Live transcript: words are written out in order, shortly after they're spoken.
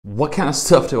What kind of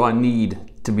stuff do I need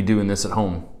to be doing this at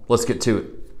home? Let's get to it.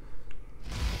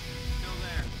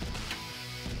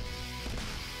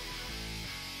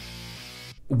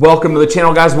 Welcome to the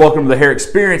channel, guys. Welcome to the hair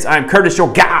experience. I'm Curtis,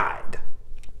 your guide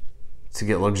to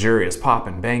get luxurious,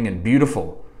 popping, banging,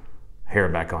 beautiful hair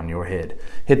back on your head.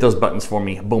 Hit those buttons for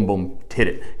me. Boom, boom, hit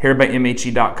it.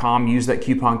 HairbyMHE.com. Use that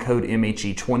coupon code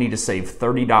MHE20 to save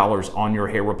 $30 on your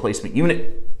hair replacement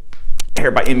unit.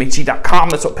 HairbyMHE.com.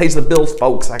 That's what pays the bills,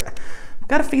 folks. I've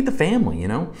got to feed the family, you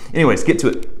know? Anyways, get to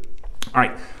it. All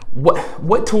right,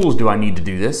 what tools do I need to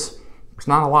do this? It's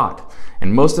not a lot.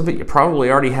 And most of it you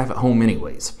probably already have at home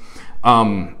anyways.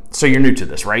 So you're new to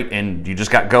this, right? And you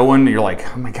just got going, and you're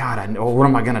like, oh my God, what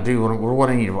am I gonna do? What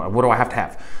do I need? What do I have to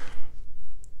have?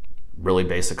 Really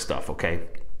basic stuff, okay?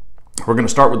 We're gonna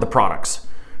start with the products.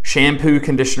 Shampoo,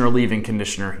 conditioner, leave-in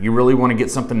conditioner. You really wanna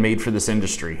get something made for this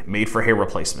industry, made for hair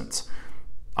replacements.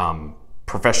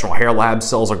 Professional Hair Lab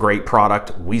sells a great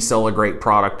product. We sell a great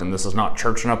product, and this is not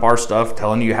churching up our stuff,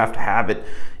 telling you have to have it.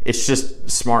 It's just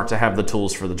smart to have the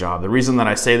tools for the job. The reason that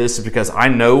I say this is because I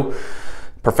know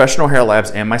Professional Hair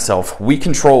Labs and myself, we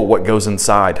control what goes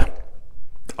inside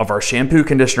of our shampoo,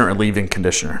 conditioner, and leave-in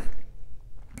conditioner.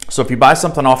 So if you buy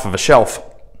something off of a shelf,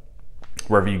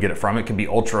 wherever you get it from, it can be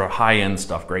ultra high-end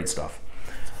stuff, great stuff.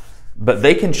 But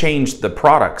they can change the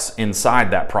products inside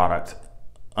that product.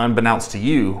 Unbeknownst to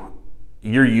you,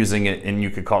 you're using it and you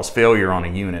could cause failure on a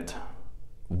unit.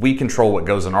 We control what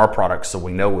goes in our products, so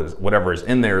we know whatever is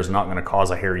in there is not going to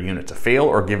cause a hair unit to fail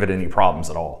or give it any problems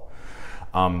at all.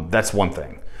 That's one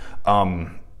thing.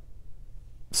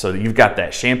 So you've got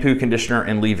that shampoo, conditioner,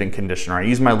 and leave-in conditioner. I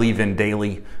use my leave-in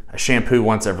daily. I shampoo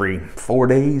once every 4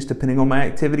 days, depending on my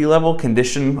activity level.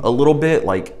 Condition a little bit,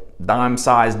 like dime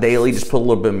size daily. Just put a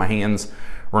little bit in my hands,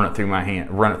 run it through my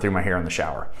hair in the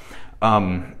shower.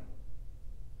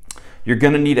 You're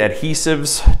gonna need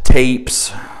adhesives,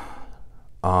 tapes,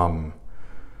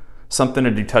 something to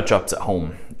do touch-ups at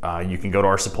home. You can go to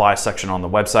our supply section on the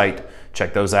website,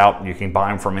 check those out. You can buy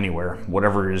them from anywhere.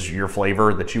 Whatever is your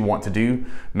flavor that you want to do,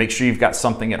 make sure you've got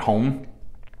something at home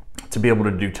to be able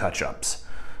to do touch-ups.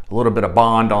 A little bit of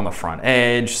bond on the front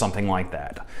edge, something like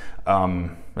that.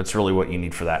 That's really what you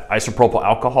need for that. Isopropyl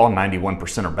alcohol,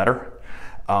 91% or better.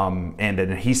 And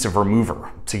an adhesive remover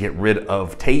to get rid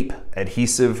of tape,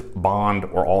 adhesive, bond,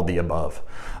 or all the above.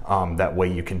 That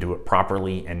way you can do it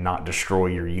properly and not destroy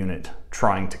your unit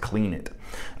trying to clean it.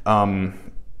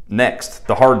 Next,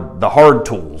 the hard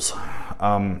tools.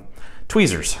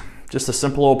 Tweezers. Just a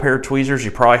simple old pair of tweezers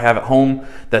you probably have at home.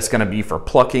 That's going to be for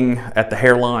plucking at the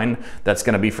hairline. That's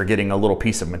going to be for getting a little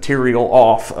piece of material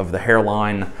off of the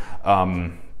hairline.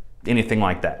 Anything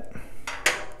like that.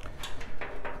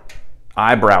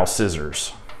 Eyebrow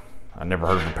scissors. I never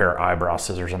heard of a pair of eyebrow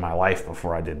scissors in my life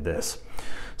before I did this.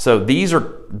 So these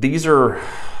are, let me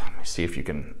see if you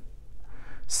can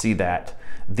see that.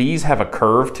 These have a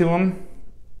curve to them.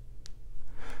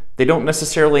 They don't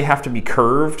necessarily have to be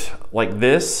curved like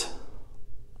this.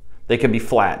 They can be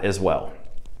flat as well.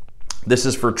 This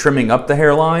is for trimming up the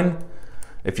hairline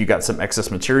if you got some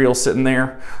excess material sitting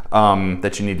there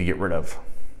that you need to get rid of.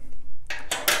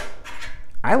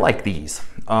 I like these.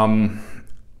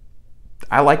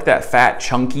 I like that fat,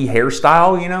 chunky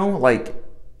hairstyle, you know, like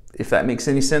if that makes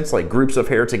any sense, like groups of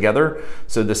hair together.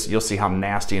 So this, you'll see how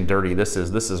nasty and dirty this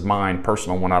is. This is mine,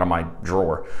 personal one out of my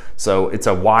drawer. So it's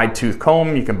a wide tooth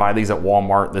comb. You can buy these at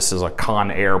Walmart. This is a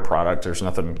Conair product. There's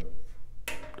nothing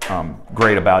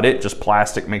great about it, just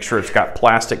plastic. Make sure it's got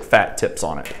plastic fat tips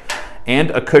on it.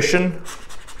 And a cushion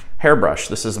hairbrush.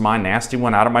 This is my nasty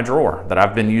one out of my drawer that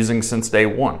I've been using since day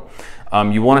one.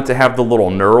 You want it to have the little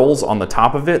knurls on the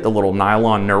top of it, the little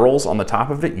nylon knurls on the top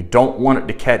of it. You don't want it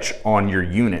to catch on your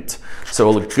unit.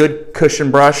 So a good cushion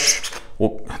brush.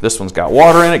 Well, this one's got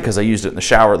water in it because I used it in the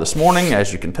shower this morning.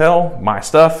 As you can tell, my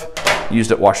stuff.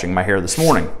 Used it washing my hair this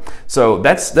morning. So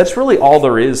that's really all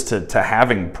there is to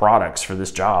having products for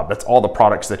this job. That's all the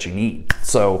products that you need.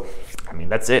 So I mean,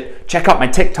 that's it. Check out my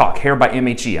TikTok, Hair by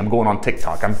MHE. I'm going on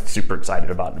TikTok. I'm super excited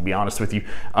about it, to be honest with you.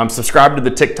 Subscribe to the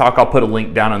TikTok. I'll put a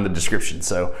link down in the description.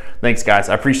 So thanks, guys.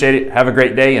 I appreciate it. Have a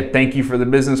great day, and thank you for the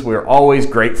business. We're always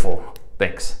grateful.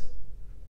 Thanks.